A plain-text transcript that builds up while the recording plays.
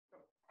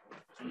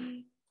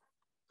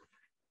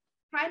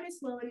Hi, Ms.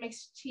 Lowe and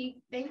Ms. Cheek.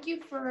 Thank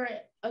you for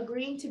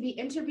agreeing to be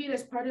interviewed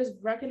as part of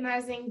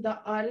recognizing the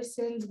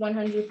Ottoson's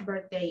 100th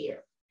birthday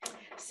year.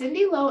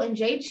 Cindy Lowe and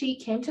Jade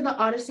Cheek came to the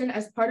Ottoson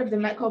as part of the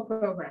METCO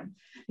program.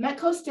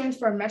 METCO stands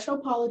for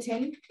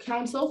Metropolitan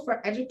Council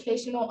for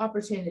Educational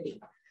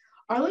Opportunity.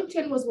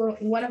 Arlington was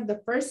one of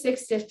the first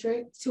 6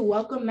 districts to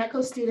welcome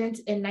METCO students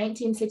in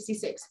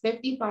 1966,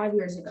 55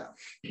 years ago.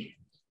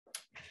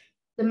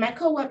 The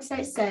METCO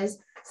website says,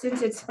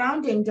 since its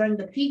founding during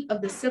the peak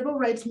of the civil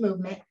rights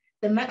movement,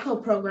 the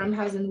METCO program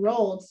has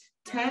enrolled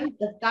tens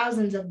of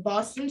thousands of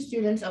Boston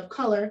students of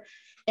color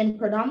in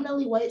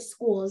predominantly white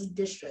schools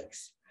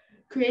districts,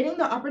 creating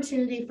the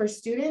opportunity for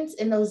students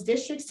in those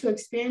districts to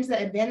experience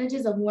the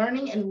advantages of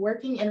learning and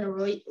working in a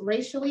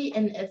racially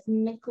and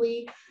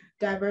ethnically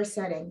diverse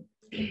setting.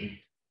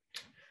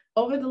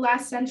 Over the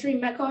last century,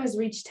 METCO has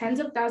reached tens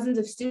of thousands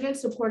of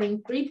students,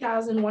 supporting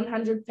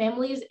 3,100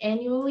 families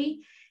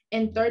annually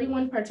in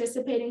 31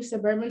 participating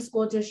suburban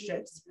school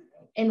districts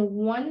in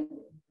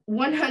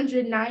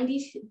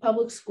 190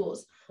 public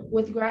schools,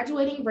 with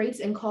graduating rates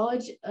and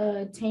college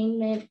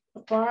attainment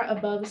far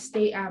above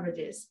state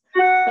averages.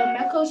 But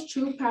METCO's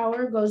true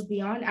power goes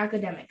beyond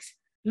academics.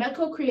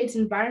 METCO creates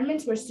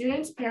environments where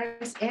students,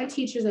 parents, and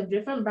teachers of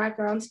different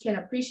backgrounds can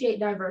appreciate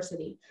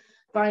diversity,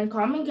 find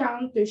common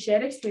ground through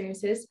shared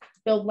experiences,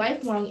 build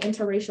lifelong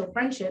interracial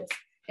friendships,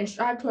 and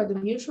strive toward the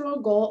mutual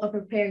goal of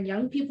preparing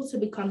young people to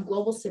become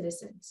global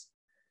citizens.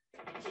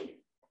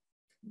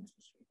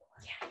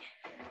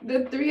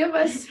 The 3 of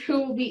us who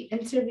will be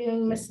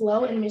interviewing Ms.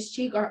 Lowe and Ms.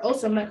 Cheek are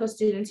also METCO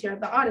students here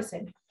at the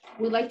Ottoson.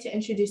 We'd like to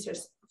introduce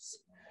ourselves.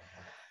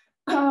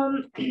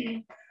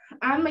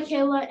 I'm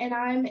Michaela, and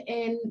I'm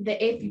in the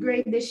 8th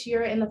grade this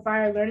year in the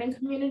Fire Learning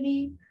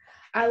Community.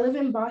 I live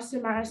in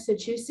Boston,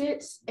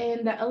 Massachusetts,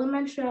 and the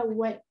elementary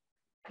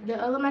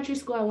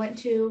school I went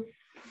to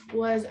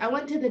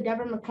the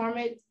Deborah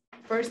McCormick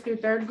 1st through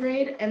 3rd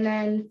grade, and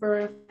then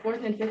for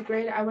 4th and 5th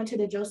grade, I went to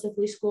the Joseph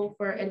Lee School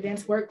for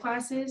advanced work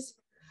classes.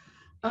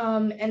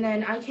 And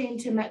then I came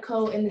to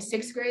METCO in the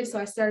 6th grade, so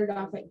I started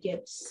off at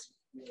Gibbs.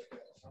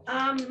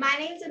 My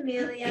name's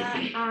Amelia.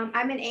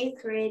 I'm in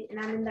 8th grade, and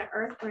I'm in the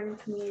Earth Learning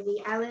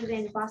Community. I live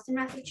in Boston,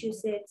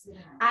 Massachusetts.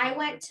 I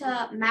went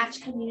to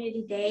Match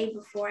Community Day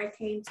before I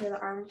came to the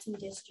Arlington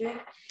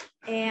district,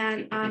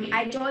 and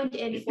I joined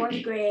in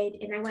 4th grade,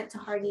 and I went to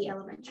Hardy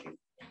Elementary.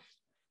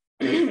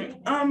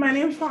 My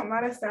name is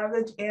Fatmata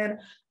Savage, and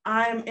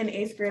I'm in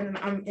 8th grade, and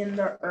I'm in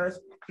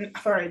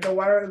the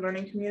Water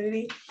Learning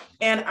Community.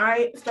 And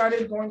I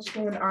started going to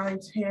school in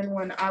Arlington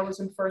when I was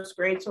in 1st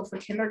grade. So for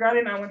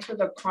kindergarten, I went to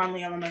the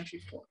Conley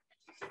Elementary School.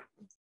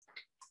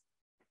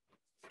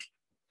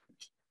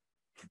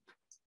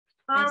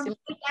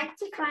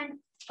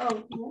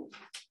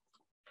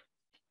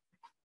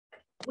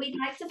 We'd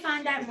like to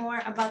find out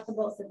more about the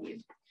both of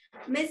you.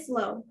 Ms.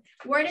 Lowe,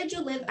 where did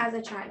you live as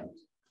a child?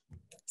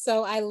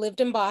 So I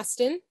lived in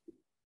Boston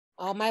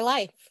all my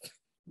life.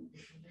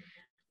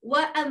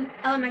 What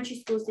elementary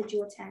schools did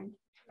you attend?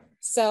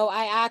 So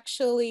I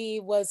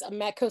actually was a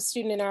METCO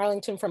student in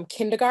Arlington from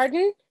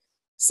kindergarten.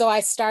 So I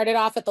started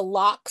off at the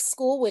Locke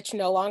School, which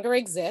no longer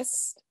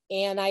exists.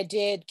 And I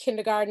did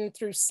kindergarten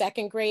through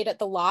 2nd grade at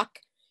the Locke.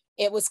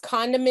 It was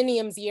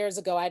condominiums years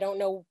ago. I don't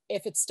know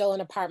if it's still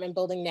an apartment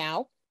building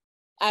now.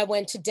 I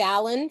went to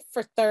Dallin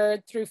for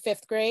 3rd through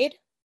 5th grade,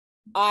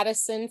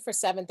 Ottoson for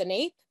 7th and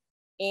 8th,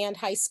 and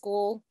high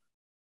school,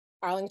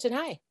 Arlington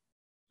High.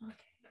 Okay.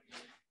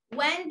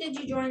 When did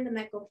you join the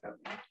METCO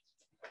program?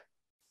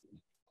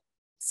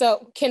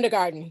 So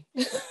kindergarten.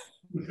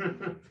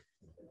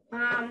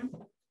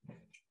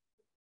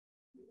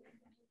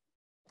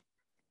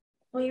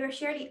 Well, you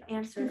already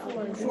answered all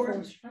of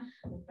this.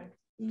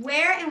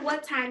 Where and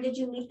what time did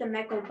you leave the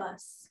METCO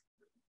bus?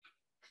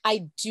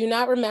 I do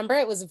not remember.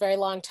 It was a very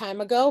long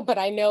time ago, but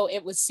I know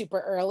it was super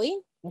early.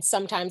 And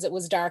sometimes it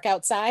was dark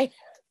outside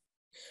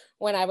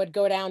when I would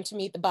go down to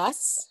meet the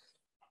bus.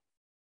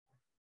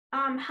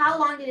 How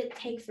long did it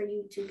take for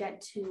you to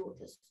get to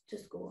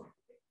school?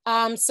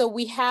 So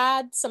we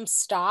had some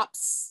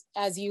stops,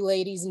 as you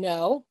ladies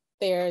know.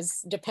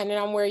 There's, depending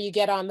on where you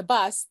get on the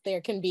bus,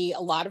 there can be a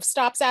lot of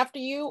stops after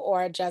you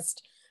or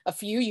just a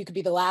few. You could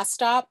be the last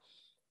stop.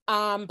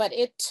 But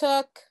it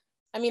took,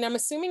 I'm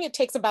assuming it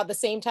takes about the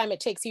same time it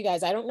takes you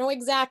guys. I don't know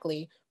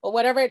exactly, but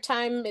whatever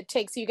time it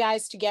takes you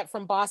guys to get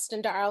from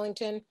Boston to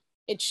Arlington,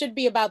 it should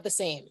be about the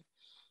same.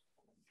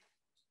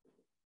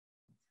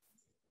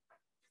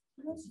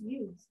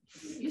 You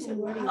said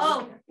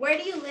where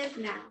do you live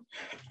now?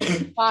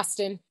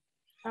 Boston.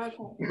 Okay.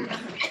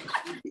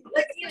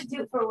 What do you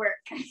do for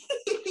work?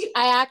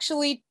 I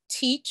actually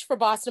teach for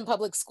Boston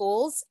Public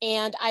Schools,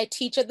 and I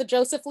teach at the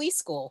Joseph Lee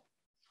School.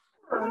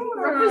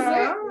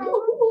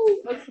 Oh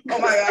my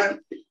God.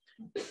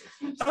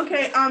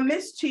 Okay,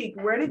 Miss Cheek,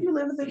 where did you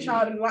live as a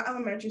child and what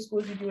elementary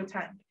schools did you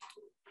attend?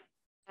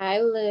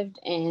 I lived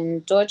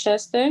in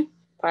Dorchester,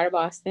 part of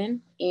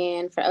Boston,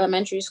 and for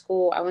elementary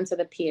school, I went to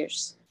the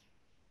Pierce.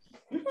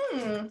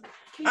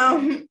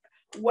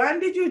 When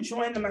did you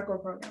join the METCO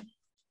program?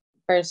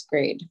 1st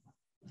grade.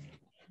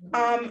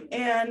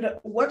 And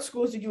what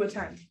schools did you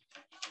attend?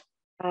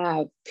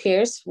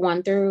 Pierce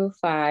 1 through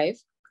 5,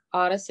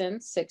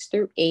 Ottoson 6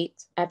 through 8.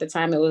 At the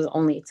time, it was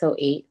only till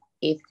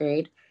eighth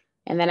grade.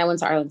 And then I went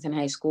to Arlington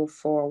High School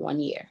for 1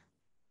 year.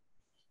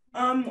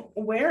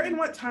 Where and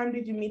what time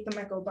did you meet the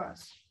METCO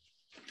bus?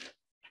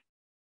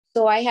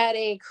 So I had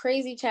a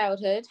crazy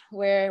childhood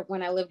where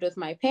when I lived with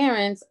my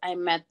parents, I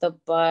met the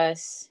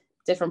bus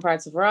different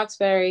parts of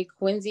Roxbury,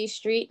 Quincy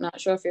Street. Not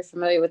sure if you're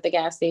familiar with the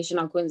gas station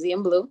on Quincy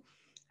and Blue.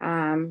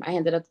 I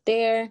ended up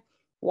there,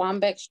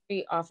 Wambeck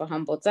Street off of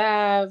Humboldt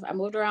Ave. I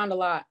moved around a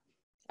lot.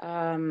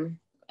 And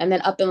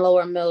then up in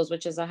Lower Mills,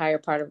 which is a higher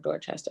part of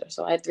Dorchester.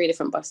 So I had 3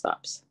 different bus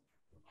stops.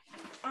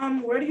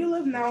 Where do you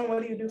live now and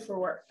what do you do for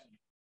work?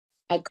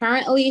 I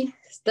currently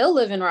still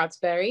live in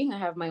Roxbury. I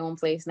have my own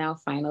place now,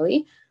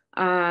 finally.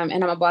 And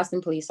I'm a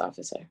Boston police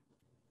officer.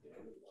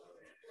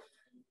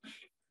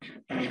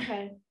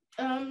 Okay.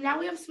 Now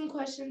we have some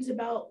questions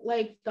about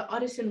like the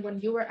Ottoson when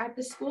you were at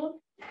the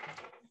school.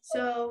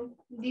 So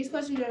these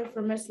questions are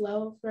for Miss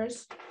Lowe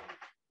first.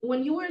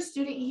 When you were a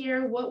student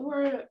here, what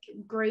were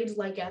grades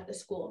like at the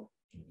school?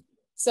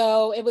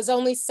 So it was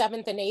only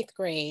 7th and 8th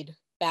grade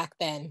back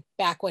then,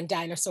 back when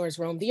dinosaurs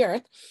roamed the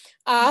earth.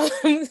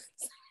 It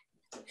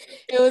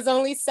was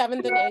only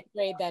 7th and 8th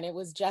grade then. It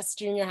was just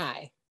junior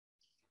high.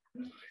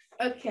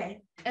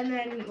 Okay. And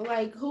then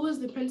like, who was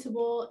the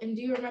principal? And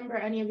do you remember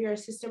any of your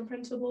assistant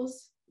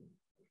principals?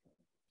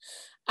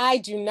 I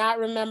do not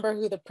remember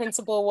who the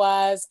principal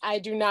was. I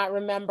do not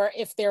remember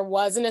if there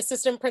was an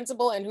assistant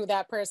principal and who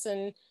that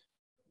person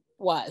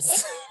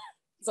was.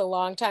 It's a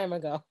long time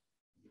ago.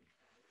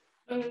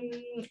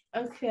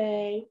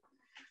 Okay.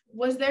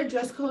 Was there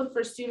dress code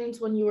for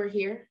students when you were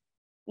here?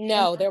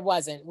 No, there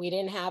wasn't. We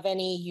didn't have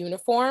any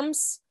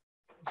uniforms.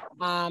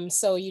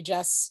 So you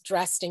just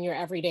dressed in your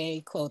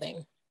everyday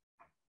clothing.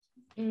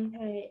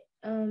 Okay.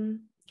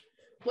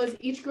 Was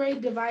each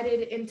grade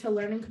divided into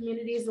learning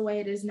communities the way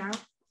it is now?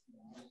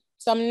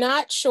 So I'm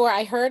not sure.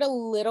 I heard a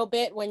little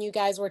bit when you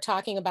guys were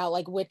talking about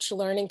like which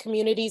learning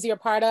communities you're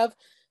part of.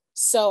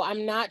 So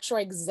I'm not sure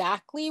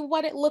exactly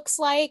what it looks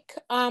like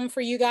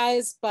for you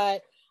guys,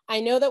 but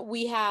I know that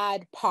we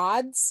had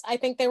pods, I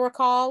think they were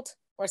called,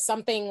 or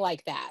something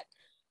like that.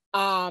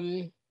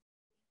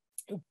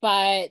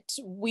 But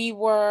we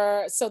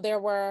were, so there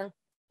were,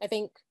 I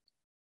think,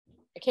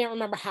 I can't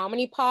remember how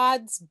many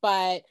pods,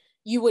 but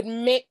you would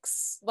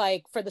mix,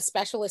 like for the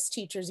specialist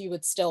teachers, you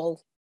would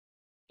still,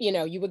 you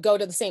know, you would go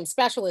to the same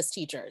specialist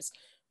teachers,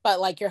 but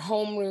like your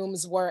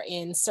homerooms were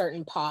in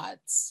certain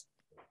pods.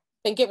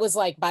 I think it was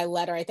like by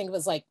letter. I think it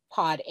was like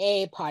pod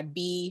A, pod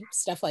B,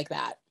 stuff like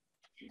that.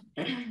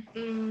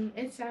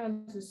 It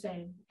sounds the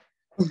same.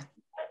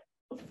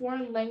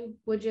 Foreign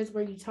languages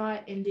were you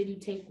taught and did you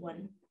take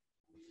one?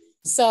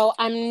 So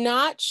I'm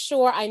not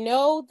sure. I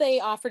know they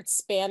offered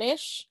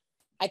Spanish.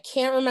 I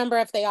can't remember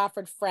if they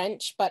offered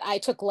French, but I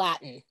took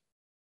Latin.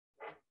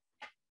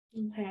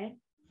 Okay.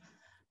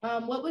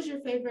 What was your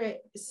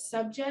favorite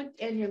subject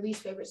and your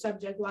least favorite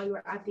subject while you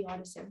were at the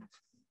Ottoson?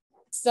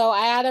 So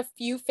I had a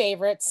few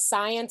favorites.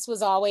 Science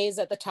was always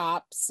at the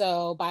top.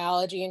 So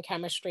biology and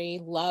chemistry,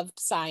 loved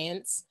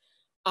science.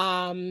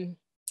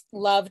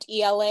 Loved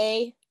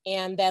ELA,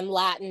 and then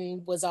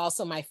Latin was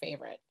also my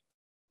favorite.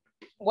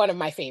 One of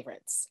my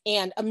favorites.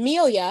 And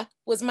Amelia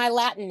was my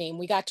Latin name.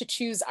 We got to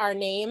choose our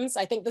names.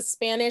 I think the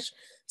Spanish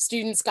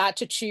students got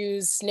to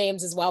choose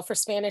names as well for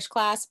Spanish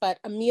class, but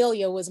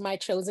Amelia was my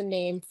chosen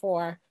name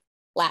for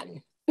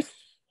Latin.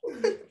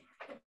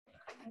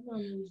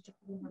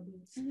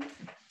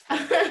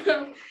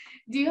 Do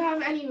you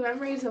have any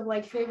memories of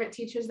like favorite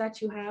teachers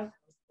that you have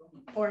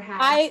or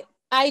have?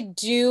 I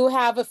do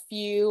have a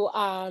few.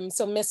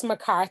 So Miss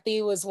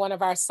McCarthy was one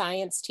of our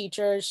science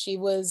teachers. She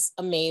was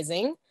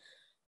amazing.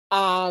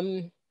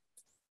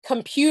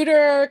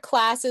 Computer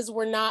classes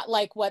were not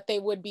like what they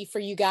would be for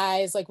you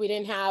guys. Like we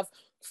didn't have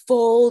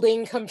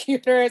folding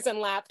computers and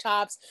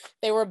laptops.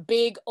 They were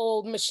big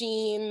old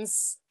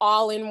machines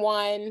all in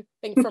one, I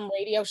think from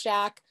Radio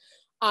Shack.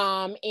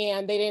 And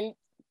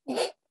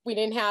we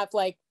didn't have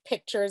like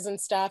pictures and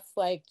stuff.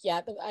 Like,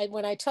 yeah,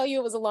 when I tell you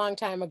it was a long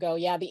time ago,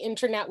 yeah, the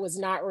internet was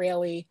not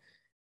really,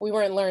 we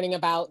weren't learning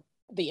about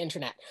the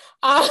internet.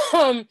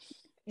 So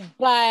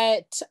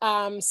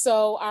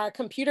our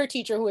computer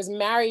teacher who was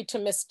married to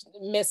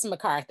Miss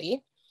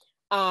McCarthy,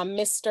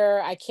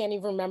 Mr. I can't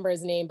even remember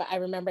his name, but I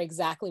remember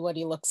exactly what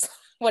he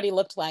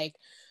looked like.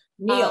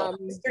 Neil,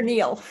 Mr.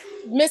 Neil.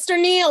 Mr.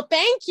 Neil,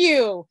 thank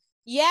you.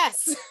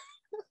 Yes.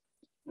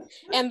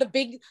 And the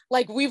big,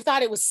 like we've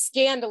thought it was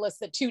scandalous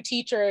that 2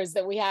 teachers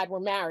that we had were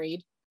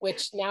married,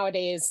 which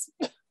nowadays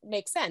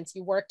makes sense.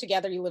 You work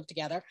together, you live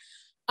together.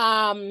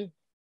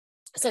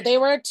 So they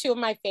were 2 of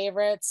my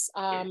favorites.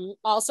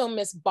 Also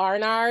Miss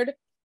Barnard,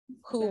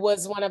 who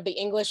was one of the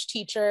English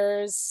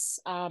teachers.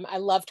 I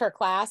loved her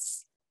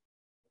class.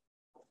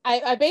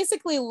 I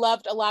basically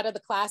loved a lot of the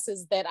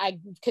classes that I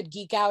could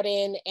geek out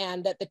in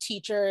and that the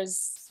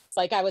teachers,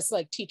 like I was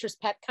like teacher's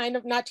pet, kind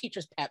of, not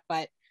teacher's pet,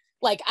 but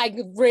like I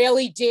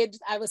really did.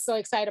 I was so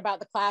excited about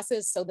the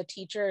classes. So the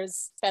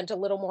teachers spent a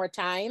little more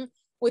time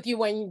with you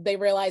when they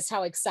realized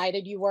how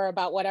excited you were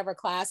about whatever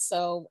class.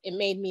 So it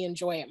made me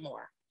enjoy it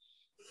more.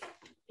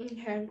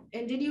 Okay.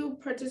 And did you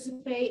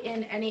participate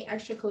in any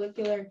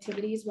extracurricular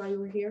activities while you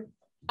were here?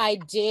 I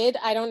did.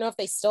 I don't know if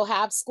they still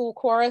have school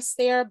chorus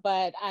there,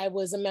 but I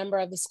was a member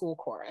of the school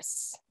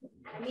chorus.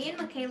 Me and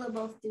Michaela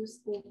both do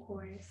school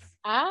chorus.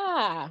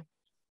 Ah.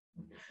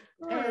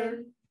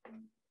 And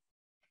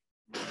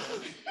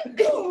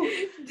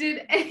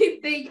did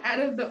anything out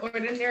of the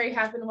ordinary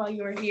happen while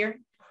you were here?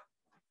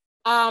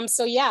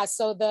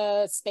 So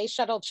the Space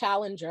Shuttle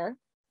Challenger,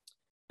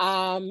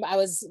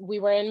 we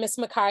were in Miss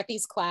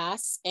McCarthy's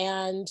class,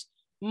 and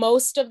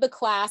most of the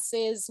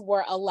classes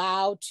were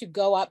allowed to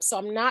go up. So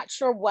I'm not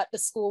sure what the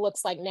school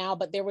looks like now,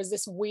 but there was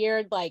this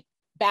weird like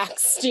back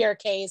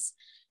staircase,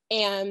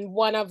 and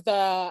one of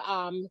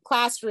the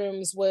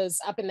classrooms was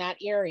up in that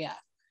area.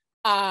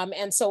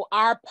 And so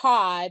our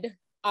pod,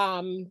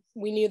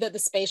 we knew that the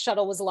space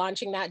shuttle was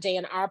launching that day,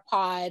 and our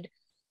pod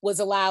was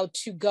allowed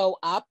to go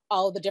up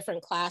all the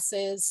different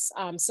classes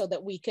so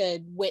that we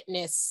could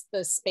witness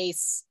the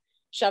Space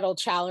Shuttle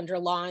Challenger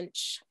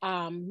launch.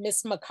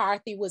 Miss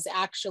McCarthy was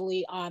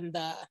actually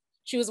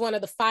she was one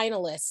of the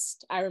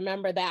finalists. I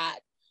remember that.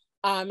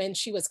 And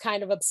she was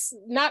kind of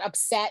not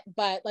upset,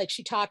 but like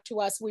she talked to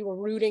us, we were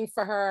rooting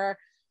for her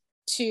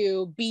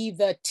to be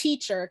the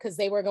teacher because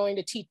they were going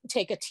to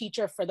take a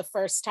teacher for the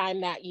first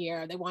time that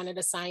year. They wanted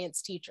a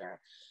science teacher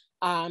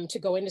to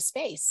go into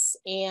space.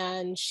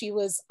 And she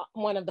was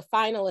one of the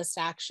finalists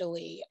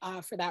actually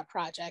for that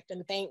project.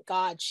 And thank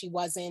God she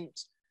didn't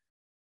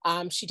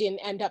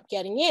end up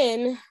getting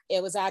in.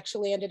 It was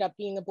actually ended up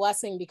being a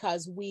blessing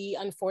because we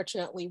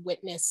unfortunately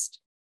witnessed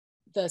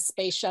the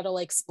space shuttle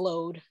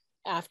explode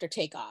after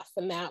takeoff.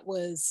 And that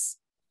was,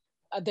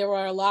 there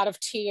were a lot of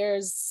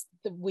tears.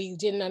 We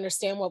didn't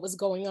understand what was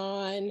going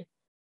on.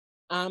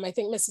 I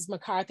think Mrs.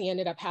 McCarthy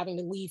ended up having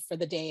to leave for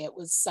the day. It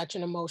was such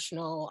an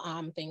emotional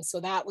thing. So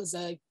that was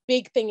a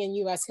big thing in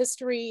US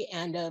history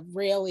and a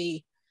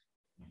really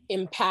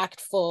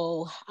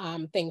impactful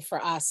thing for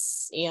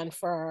us and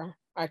for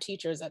our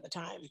teachers at the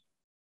time.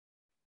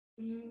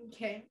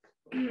 Okay.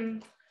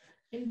 And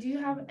do you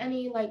have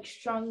any like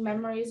strong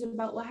memories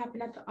about what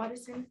happened at the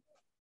Ottoson?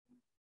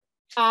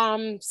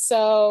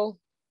 So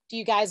do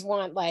you guys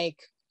want like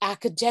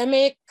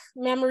academic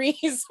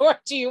memories, or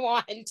do you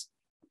want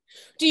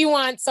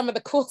some of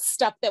the cool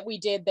stuff that we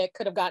did that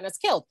could have gotten us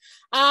killed?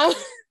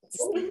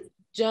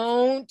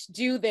 Don't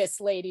do this,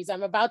 ladies.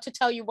 I'm about to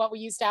tell you what we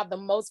used to have the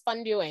most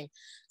fun doing.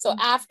 So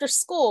after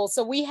school,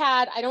 so we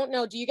had, I don't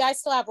know, do you guys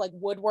still have like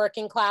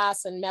woodworking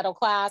class and metal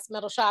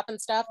shop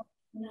and stuff?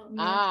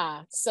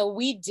 No. So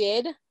we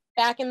did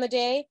back in the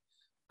day.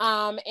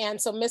 And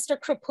so Mr.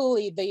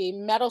 Krapuli, the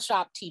metal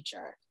shop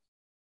teacher,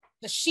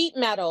 the sheet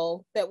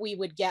metal that we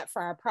would get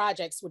for our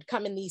projects would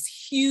come in these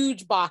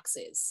huge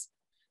boxes.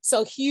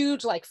 So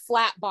huge, like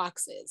flat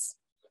boxes.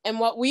 And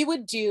what we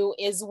would do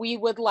is we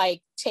would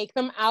like take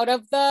them out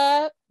of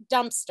the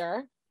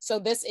dumpster. So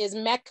this is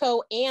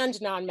METCO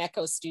and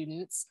non-METCO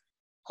students.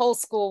 Whole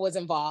school was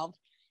involved.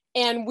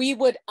 And we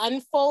would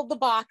unfold the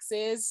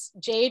boxes.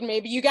 Jade,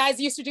 maybe you guys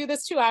used to do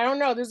this too. I don't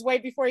know, this is way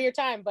before your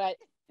time, but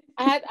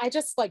I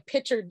just like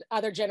pictured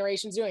other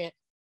generations doing it.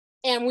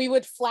 And we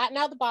would flatten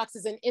out the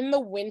boxes. And in the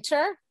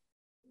winter,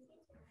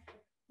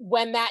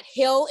 when that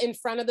hill in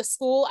front of the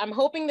school, I'm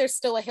hoping there's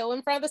still a hill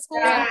in front of the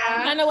school,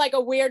 kind of like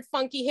a weird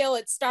funky hill.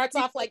 It starts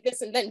off like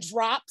this and then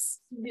drops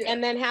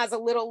and then has a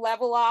little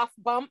level off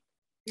bump.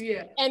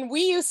 Yeah. And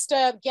we used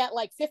to get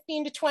like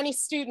 15 to 20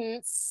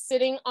 students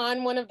sitting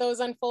on one of those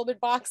unfolded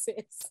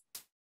boxes.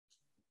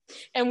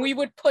 And we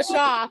would push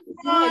off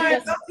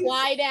and just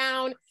fly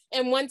down.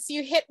 And once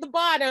you hit the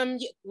bottom,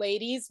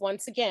 ladies,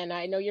 once again,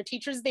 I know your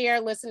teacher's there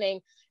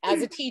listening.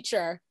 As a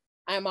teacher,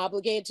 I'm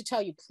obligated to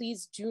tell you,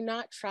 please do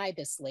not try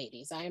this,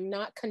 ladies. I am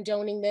not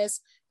condoning this.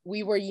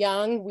 We were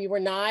young. We were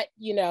not,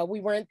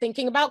 we weren't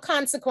thinking about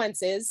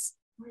consequences.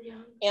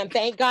 And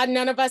thank God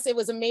none of us, it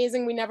was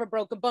amazing. We never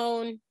broke a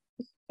bone.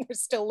 We're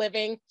still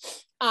living.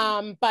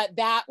 But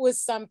that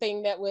was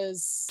something that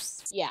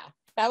was,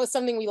 that was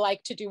something we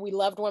liked to do. We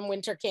loved when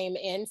winter came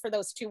in for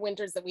those 2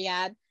 winters that we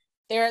had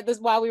there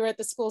while we were at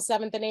the school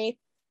 7th and 8th,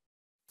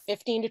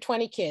 15 to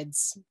 20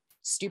 kids,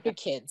 stupid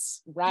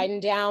kids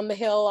riding down the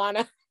hill on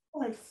a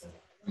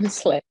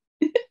sled.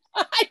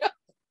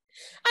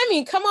 I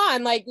mean, come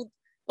on, like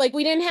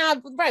we didn't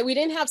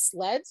have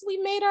sleds. We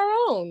made our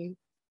own.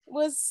 It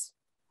was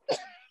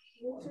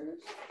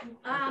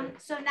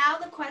so now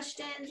the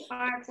questions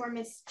are for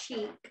Miss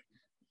Cheek.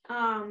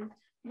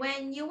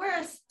 When you were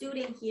a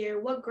student here,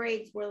 what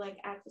grades were like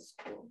at the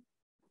school?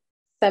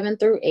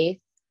 7th through 8th.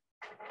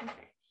 Okay.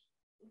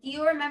 Do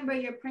you remember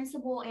your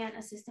principal and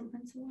assistant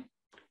principal?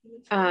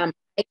 I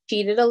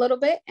cheated a little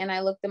bit and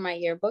I looked in my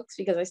yearbooks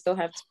because I still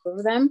have 2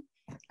 of them.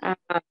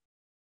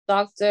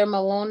 Dr.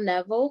 Malone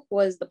Neville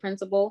was the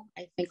principal,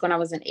 I think, when I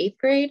was in 8th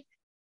grade.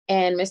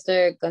 And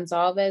Mr.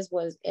 Gonzalez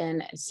was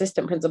an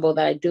assistant principal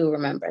that I do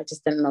remember. I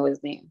just didn't know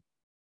his name.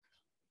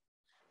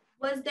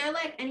 Was there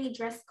like any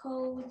dress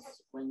codes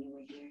when you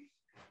were here?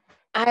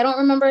 I don't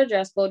remember a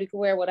dress code. You could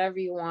wear whatever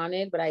you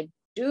wanted, but I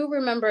do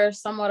remember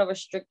somewhat of a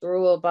strict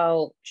rule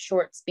about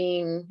shorts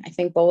being, I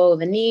think, below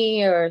the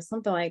knee or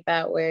something like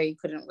that, where you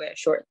couldn't wear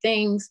short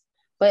things.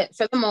 But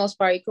for the most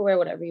part, you could wear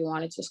whatever you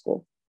wanted to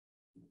school.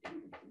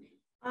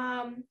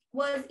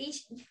 Was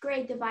each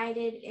grade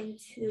divided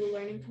into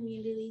learning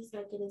communities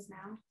like it is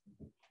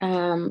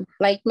now?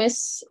 Like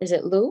Miss, is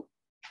it Lou?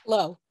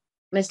 Low.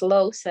 Miss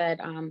Lowe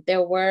said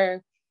there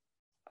were,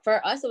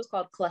 for us, it was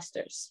called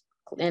clusters.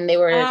 And they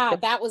were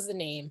that was the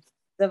name.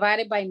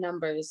 Divided by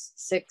numbers,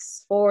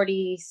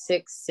 640,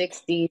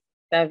 660,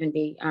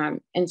 70,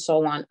 and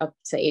so on up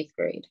to 8th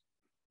grade.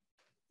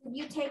 Did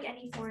you take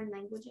any foreign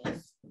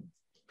languages?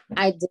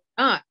 I did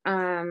not.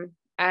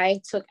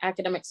 I took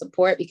academic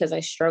support because I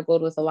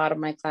struggled with a lot of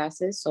my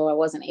classes, so I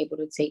wasn't able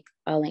to take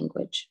a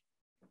language.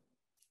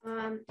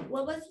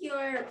 What was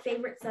your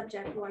favorite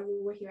subject while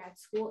you were here at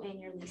school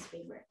and your least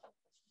favorite?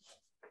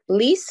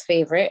 Least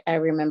favorite, I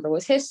remember,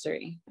 was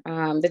history.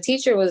 The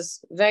teacher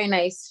was very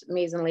nice,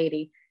 amazing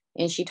lady,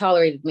 and she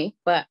tolerated me,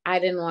 but I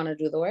didn't want to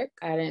do the work.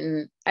 I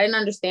didn't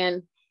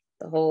understand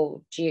the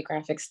whole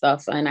geographic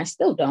stuff, and I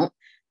still don't.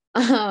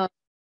 So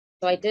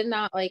I did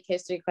not like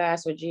history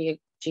class or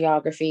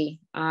geography,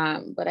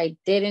 but I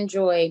did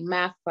enjoy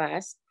math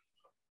class,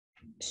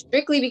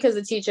 strictly because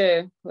the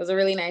teacher was a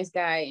really nice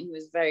guy and he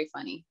was very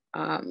funny.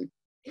 And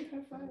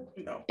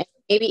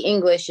maybe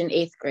English in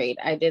 8th grade.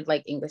 I did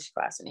like English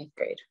class in 8th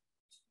grade.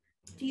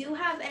 Do you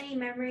have any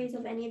memories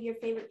of any of your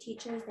favorite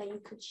teachers that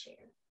you could share?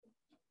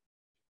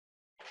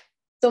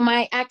 So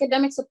my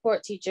academic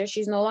support teacher,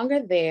 she's no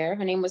longer there.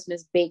 Her name was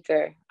Miss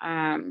Baker.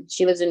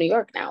 She lives in New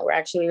York now. We're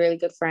actually really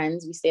good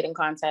friends. We stayed in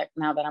contact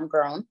now that I'm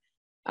grown.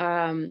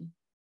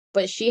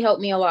 But she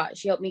helped me a lot.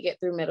 She helped me get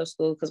through middle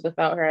school because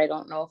without her, I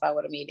don't know if I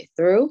would have made it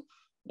through.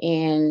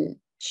 And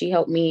she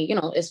helped me, you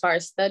know, as far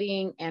as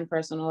studying and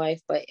personal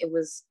life, but it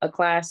was a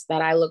class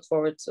that I looked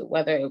forward to,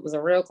 whether it was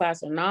a real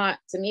class or not.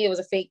 To me, it was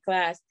a fake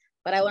class,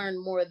 but I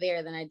learned more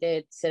there than I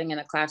did sitting in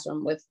a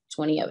classroom with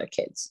 20 other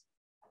kids.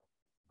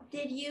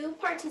 Did you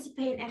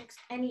participate in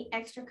any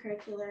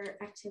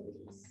extracurricular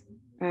activities?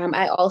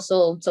 I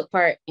also took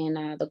part in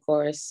the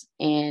chorus,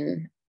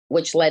 and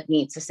which led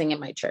me to sing in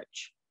my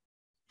church.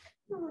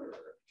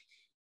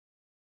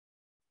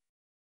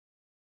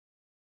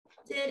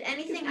 Did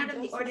anything out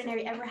of the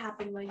ordinary ever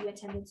happen while you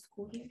attended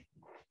school here?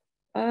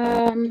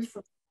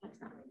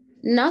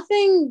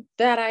 Nothing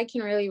that I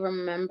can really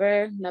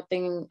remember,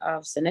 nothing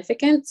of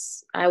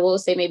significance. I will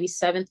say maybe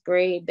 7th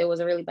grade, there was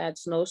a really bad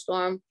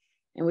snowstorm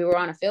and we were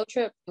on a field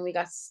trip and we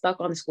got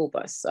stuck on the school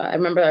bus. I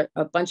remember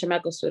a bunch of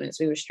METCO students,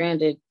 we were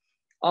stranded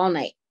all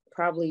night,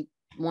 probably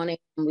 1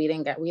 a.m. We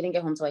didn't get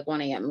home till like 1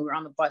 a.m. We were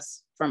on the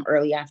bus from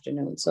early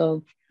afternoon.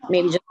 So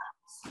maybe just.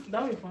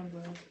 That was fun,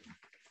 bro.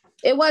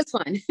 It was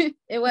fun.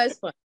 It was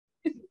fun.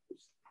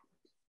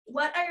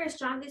 What are your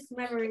strongest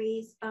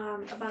memories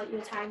about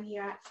your time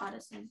here at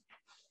Ottoson?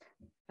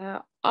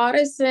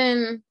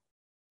 Ottoson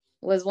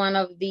was one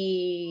of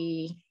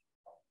the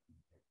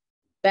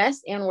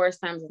best and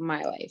worst times of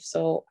my life.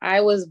 So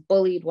I was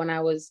bullied when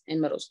I was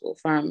in middle school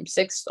from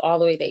 6th all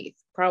the way to 8th,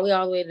 probably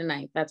all the way to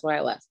 9th. That's why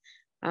I left.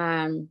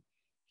 I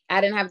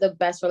didn't have the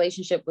best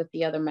relationship with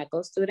the other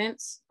METCO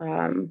students,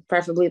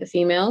 preferably the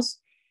females.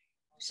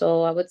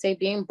 So I would say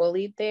being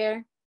bullied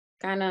there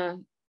kind of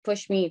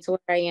pushed me to where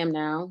I am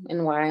now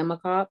and why I'm a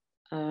cop.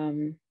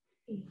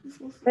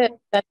 But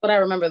that's what I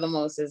remember the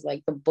most is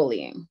like the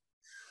bullying.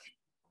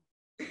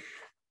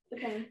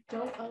 Okay.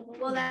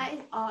 Well, that is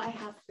all I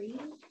have for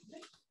you.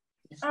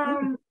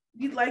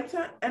 We'd like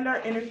to end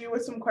our interview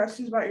with some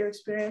questions about your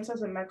experience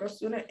as a METCO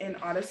student in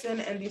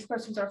Ottoson, and these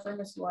questions are for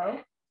Ms. Lowe.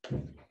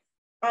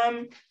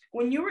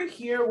 When you were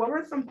here, what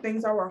were some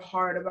things that were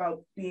hard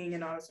about being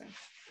in Ottoson?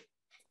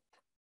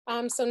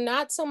 So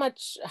not so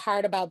much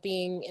hard about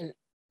being in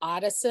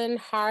Ottoson,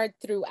 hard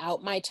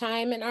throughout my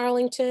time in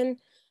Arlington.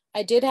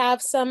 I did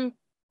have some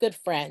good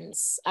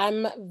friends.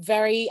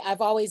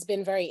 I've always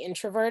been very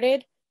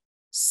introverted.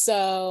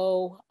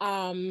 So,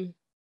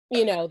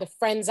 you know, the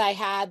friends I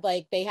had,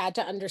 like, they had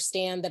to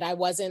understand that I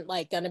wasn't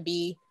like going to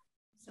be,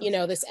 you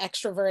know, this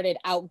extroverted,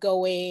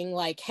 outgoing,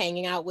 like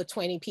hanging out with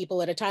 20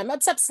 people at a time,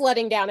 except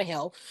sledding down a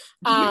hill.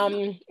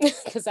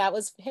 Because that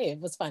was, hey, it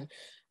was fun.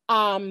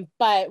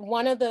 But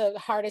one of the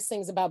hardest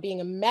things about being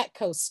a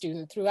METCO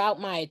student throughout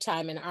my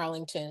time in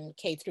Arlington,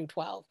 K through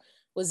 12,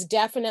 was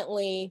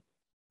definitely,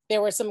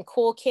 there were some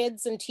cool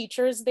kids and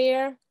teachers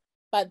there,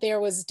 but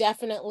there was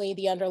definitely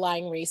the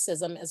underlying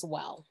racism as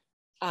well.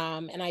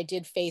 And I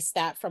did face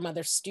that from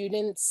other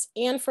students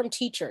and from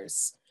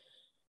teachers.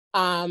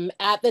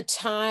 At the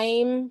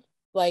time,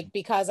 like,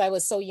 because I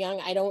was so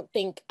young, I don't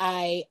think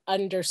I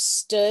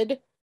understood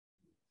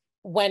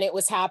when it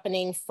was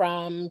happening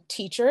from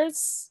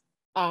teachers.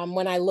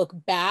 When I look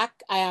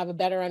back, I have a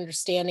better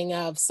understanding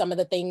of some of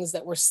the things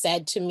that were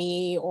said to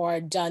me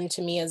or done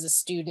to me as a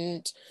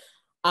student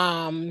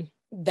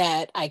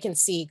that I can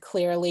see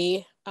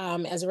clearly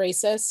as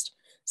racist.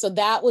 So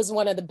that was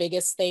one of the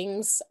biggest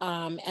things.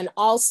 And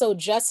also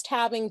just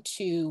having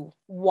to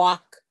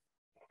walk,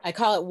 I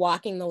call it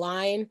walking the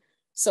line.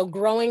 So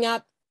growing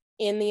up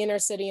in the inner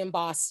city in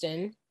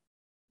Boston,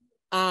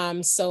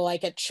 So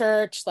like at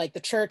church, like the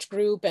church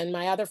group and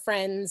my other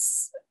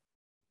friends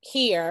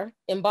here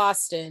in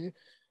Boston,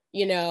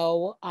 you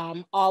know,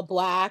 all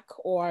Black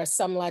or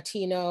some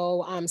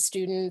Latino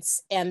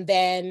students. And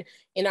then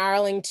in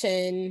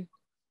Arlington,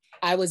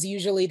 I was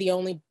usually the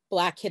only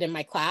Black kid in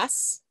my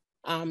class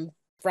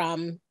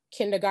from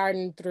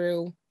kindergarten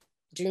through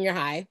junior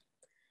high.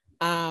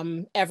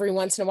 Every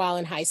once in a while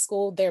in high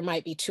school, there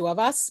might be two of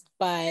us,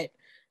 but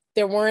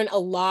there weren't a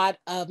lot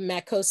of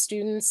METCO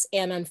students.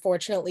 And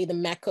unfortunately, the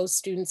METCO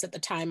students at the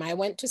time I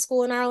went to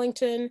school in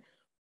Arlington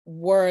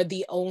were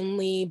the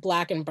only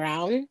Black and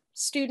brown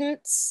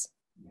students.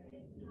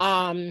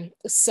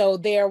 So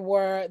there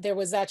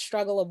was that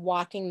struggle of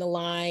walking the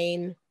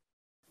line,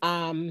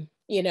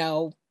 you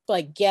know,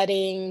 like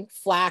getting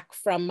flack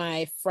from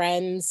my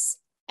friends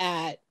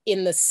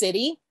in the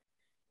city,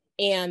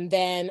 and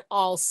then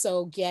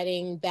also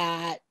getting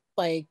that,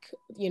 like,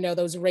 you know,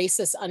 those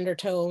racist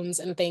undertones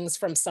and things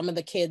from some of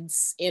the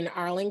kids in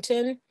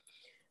Arlington.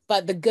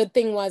 But the good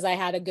thing was I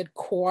had a good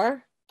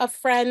core of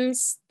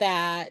friends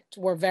that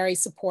were very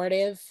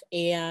supportive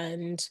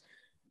and,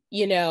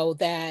 you know,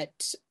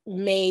 that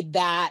made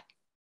that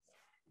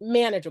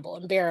manageable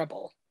and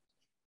bearable.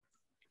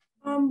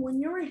 When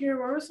you were here,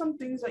 what were some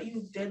things that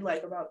you did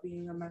like about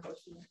being a METCO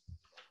student?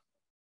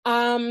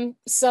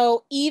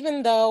 So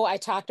even though I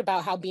talked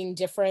about how being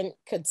different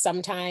could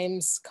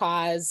sometimes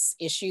cause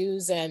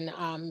issues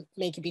and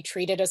make you be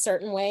treated a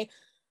certain way,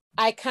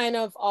 I kind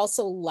of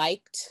also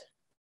liked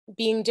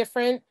being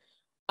different.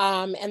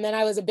 And then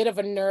I was a bit of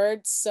a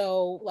nerd.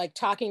 So like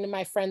talking to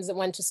my friends that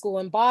went to school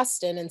in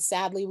Boston, and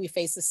sadly we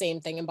face the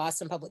same thing in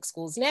Boston public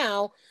schools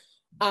now.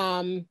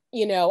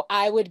 You know,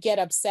 I would get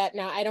upset.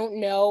 Now, I don't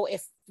know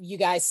if you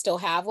guys still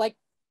have like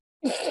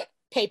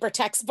paper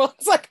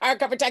textbooks, like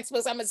hardcover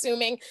textbooks, I'm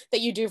assuming that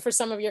you do for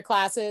some of your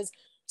classes.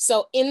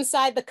 So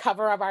inside the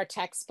cover of our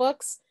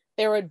textbooks,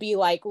 there would be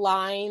like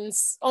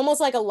lines, almost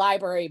like a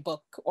library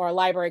book or a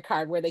library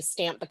card where they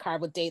stamp the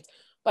card with dates.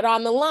 But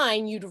on the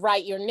line, you'd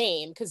write your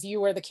name because you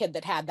were the kid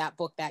that had that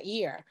book that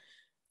year.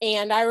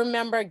 And I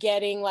remember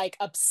getting like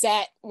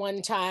upset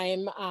one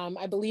time.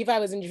 I believe I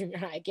was in junior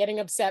high, getting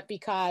upset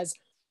because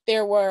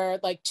there were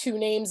like two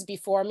names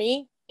before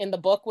me in the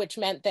book, which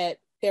meant that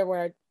there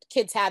were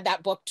kids had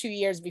that book 2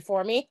 years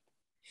before me.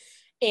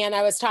 And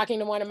I was talking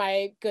to one of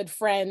my good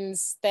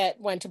friends that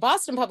went to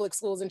Boston public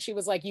schools, and she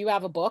was like, "You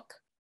have a book?"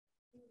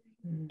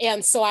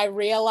 And so I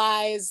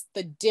realized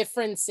the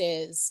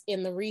differences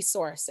in the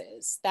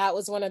resources. That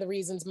was one of the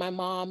reasons my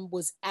mom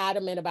was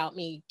adamant about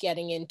me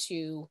getting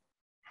into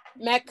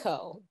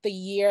METCO. The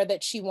year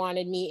that she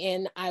wanted me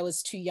in, I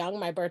was too young.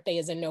 My birthday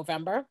is in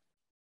November.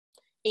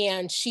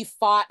 And she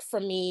fought for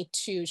me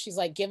to, she's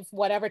like, give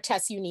whatever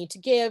tests you need to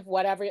give,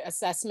 whatever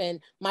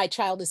assessment. My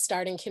child is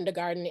starting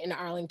kindergarten in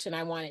Arlington.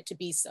 I want it to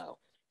be so.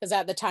 Because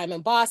at the time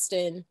in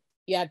Boston,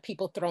 you had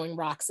people throwing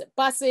rocks at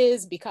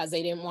buses because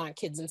they didn't want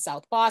kids in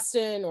South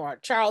Boston or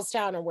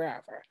Charlestown or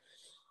wherever.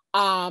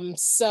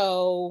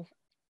 So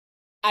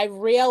I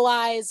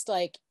realized,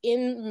 like,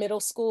 in middle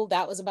school,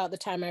 that was about the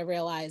time I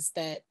realized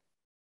that it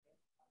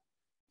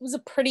was a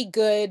pretty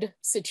good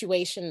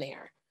situation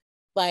there.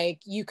 Like,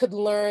 you could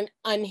learn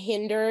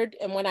unhindered.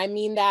 And when I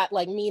mean that,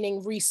 like,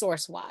 meaning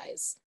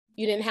resource-wise,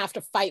 you didn't have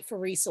to fight for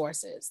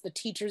resources. The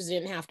teachers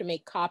didn't have to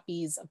make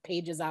copies of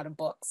pages out of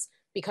books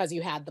because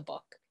you had the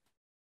book.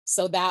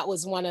 So that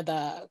was one of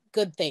the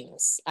good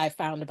things I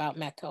found about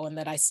METCO and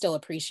that I still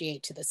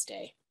appreciate to this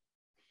day.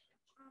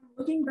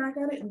 Looking back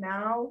at it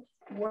now,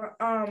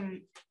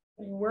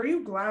 were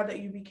you glad that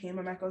you became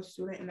a METCO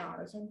student in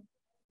Ottoson?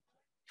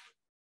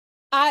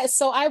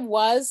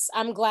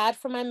 I'm glad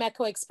for my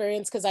METCO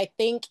experience because I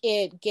think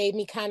it gave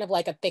me kind of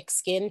like a thick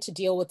skin to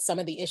deal with some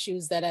of the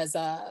issues that as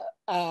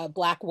a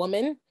Black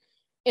woman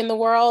in the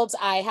world,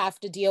 I have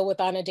to deal with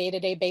on a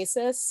day-to-day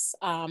basis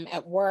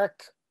at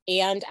work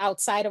and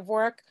outside of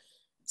work.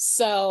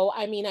 So,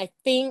 I mean, I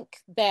think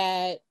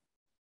that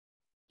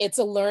it's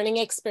a learning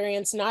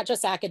experience, not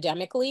just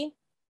academically,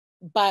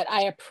 but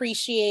I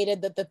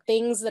appreciated that the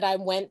things that I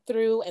went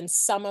through and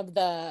some of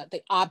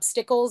the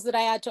obstacles that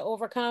I had to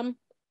overcome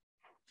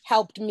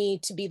helped me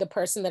to be the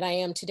person that I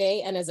am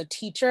today. And as a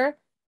teacher,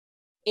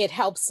 it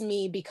helps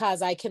me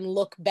because I can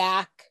look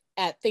back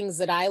at things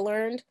that I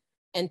learned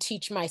and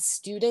teach my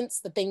students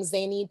the things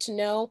they need to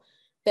know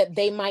that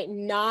they might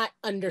not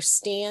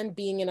understand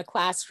being in a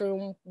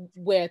classroom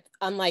with,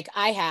 unlike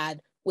I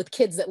had, with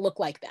kids that look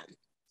like them.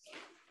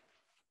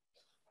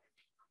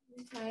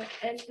 Okay,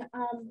 and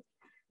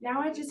now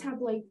I just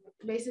have like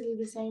basically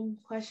the same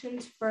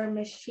questions for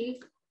Ms.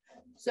 Cheek.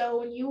 So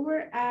when you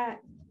were at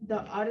the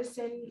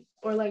Ottoson,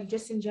 or like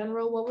just in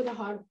general, what were the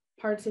hard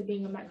parts of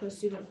being a METCO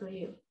student for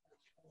you?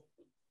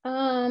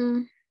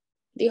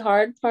 The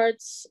hard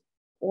parts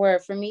were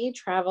for me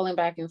traveling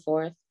back and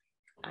forth.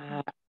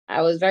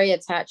 I was very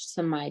attached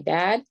to my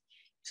dad,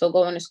 so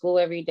going to school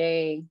every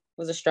day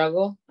was a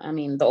struggle. I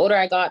mean, the older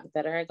I got, the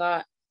better I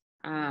got.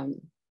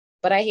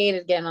 But I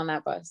hated getting on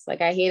that bus.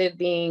 Like, I hated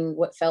being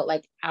what felt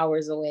like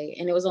hours away,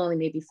 and it was only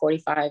maybe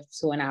 45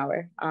 to an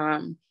hour.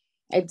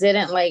 I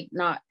didn't like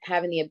not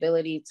having the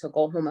ability to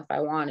go home if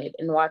I wanted,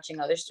 and watching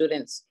other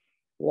students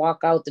walk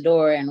out the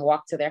door and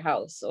walk to their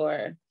house,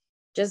 or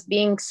just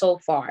being so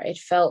far. It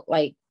felt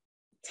like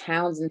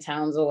towns and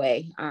towns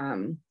away.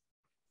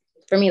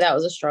 For me, that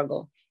was a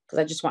struggle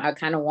because I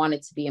kind of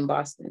wanted to be in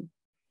Boston.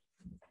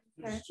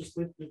 Okay.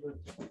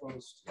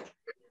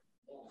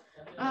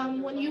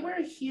 When you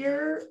were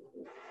here,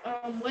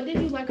 what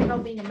did you like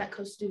about being a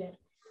METCO student?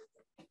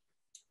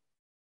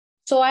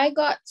 So I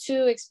got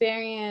to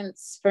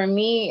experience, for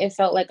me, it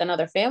felt like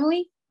another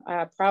family,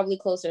 probably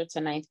closer to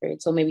 9th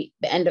grade. So maybe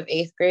the end of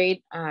 8th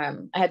grade. I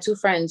had 2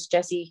 friends,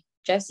 Jesse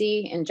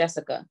and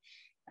Jessica.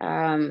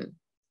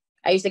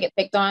 I used to get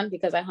picked on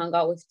because I hung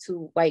out with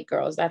 2 white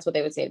girls. That's what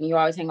they would say to me. You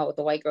always hang out with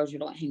the white girls. You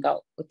don't hang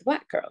out with the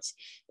black girls.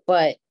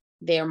 But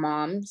their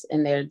moms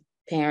and their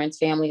parents,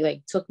 family,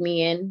 like took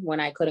me in when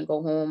I couldn't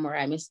go home, or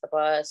I missed the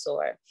bus,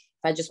 or if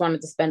I just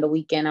wanted to spend a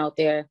weekend out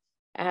there.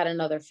 I had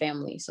another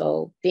family.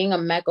 So being a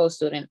METCO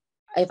student,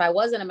 if I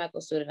wasn't a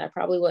METCO student, I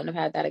probably wouldn't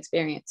have had that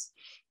experience.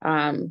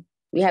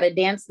 We had a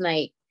dance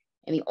night,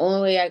 and the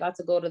only way I got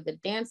to go to the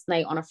dance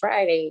night on a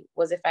Friday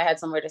was if I had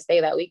somewhere to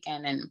stay that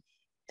weekend, and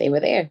they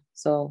were there.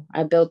 So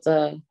I built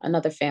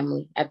another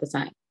family at the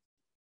time.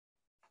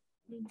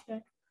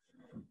 Okay.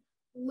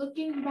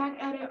 Looking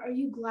back at it, are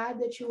you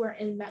glad that you were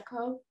in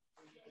METCO?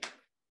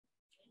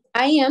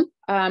 I am.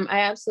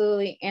 I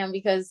absolutely am,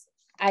 because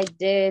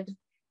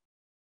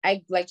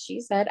like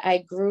she said, I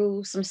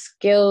grew some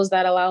skills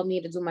that allowed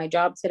me to do my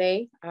job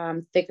today.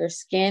 Thicker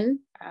skin,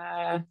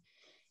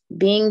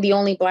 being the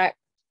only Black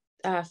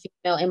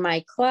female in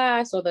my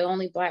class, or the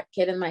only Black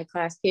kid in my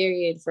class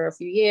period for a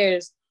few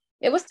years.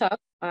 It was tough.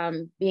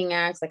 Being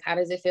asked, like, how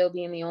does it feel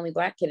being the only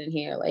Black kid in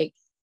here? Like,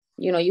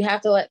 you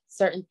have to let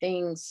certain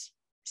things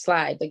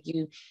slide. Like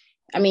you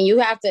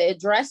have to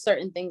address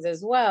certain things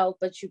as well,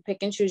 but you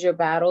pick and choose your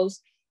battles.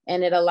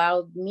 And it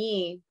allowed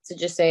me to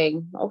just say,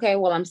 okay,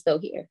 well, I'm still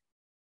here.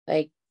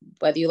 Like,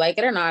 whether you like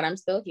it or not, I'm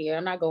still here.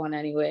 I'm not going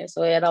anywhere.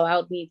 So it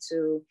allowed me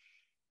to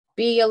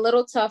be a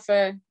little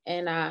tougher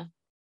and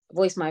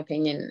voice my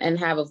opinion and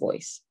have a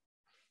voice.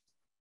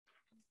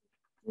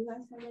 Do you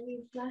guys have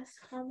any last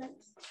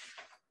comments?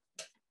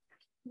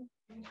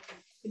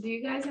 Do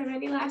you guys have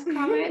any last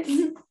comments?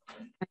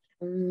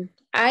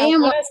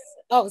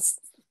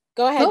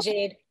 Go ahead, Nope.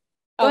 Jade.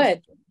 Go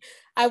ahead.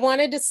 I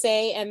wanted to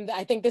say, and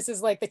I think this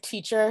is like the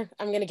teacher,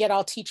 I'm going to get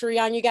all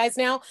teachery on you guys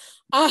now.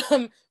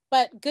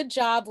 But good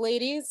job,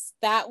 ladies.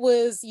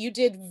 You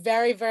did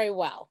very, very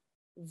well.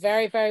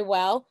 Very, very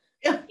well.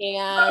 And,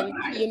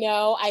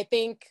 I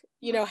think,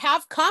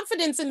 have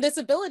confidence in this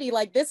ability.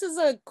 Like, this is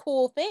a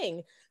cool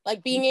thing.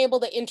 Like, being able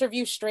to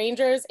interview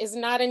strangers is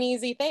not an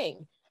easy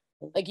thing.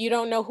 Like, you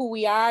don't know who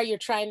we are. You're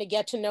trying to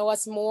get to know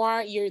us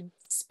more. You're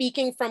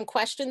speaking from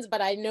questions,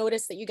 but I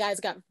noticed that you guys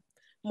got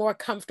more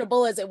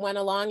comfortable as it went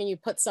along, and you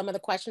put some of the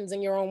questions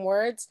in your own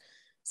words.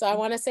 So I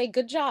want to say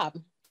good job.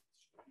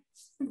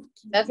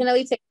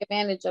 Definitely take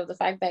advantage of the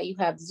fact that you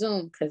have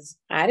Zoom, because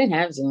I didn't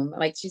have Zoom.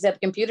 Like she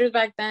said, computers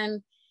back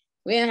then,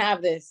 we didn't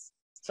have this.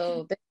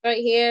 So this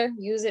right here,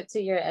 use it to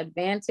your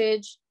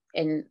advantage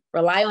and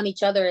rely on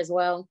each other as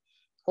well.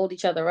 Hold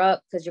each other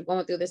up, because you're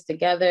going through this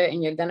together,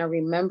 and you're going to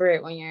remember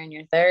it when you're in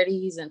your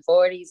 30s and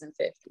 40s and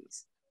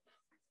 50s.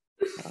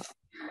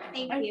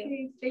 Thank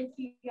you. Thank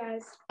you,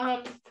 guys.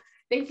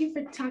 Thank you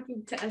for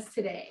talking to us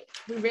today.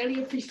 We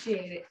really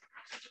appreciate it.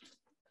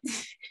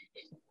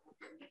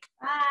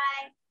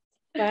 Bye.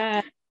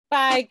 Bye.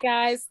 Bye,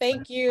 guys.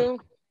 Thank you.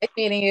 Nice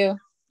meeting you.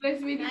 Nice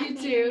meeting you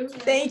too.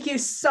 Thank you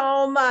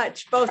so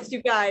much, both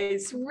you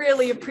guys.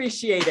 Really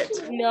appreciate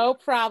it. No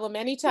problem.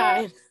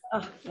 Anytime.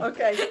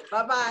 Okay.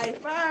 Bye-bye.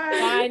 Bye.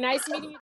 Bye. Nice meeting you.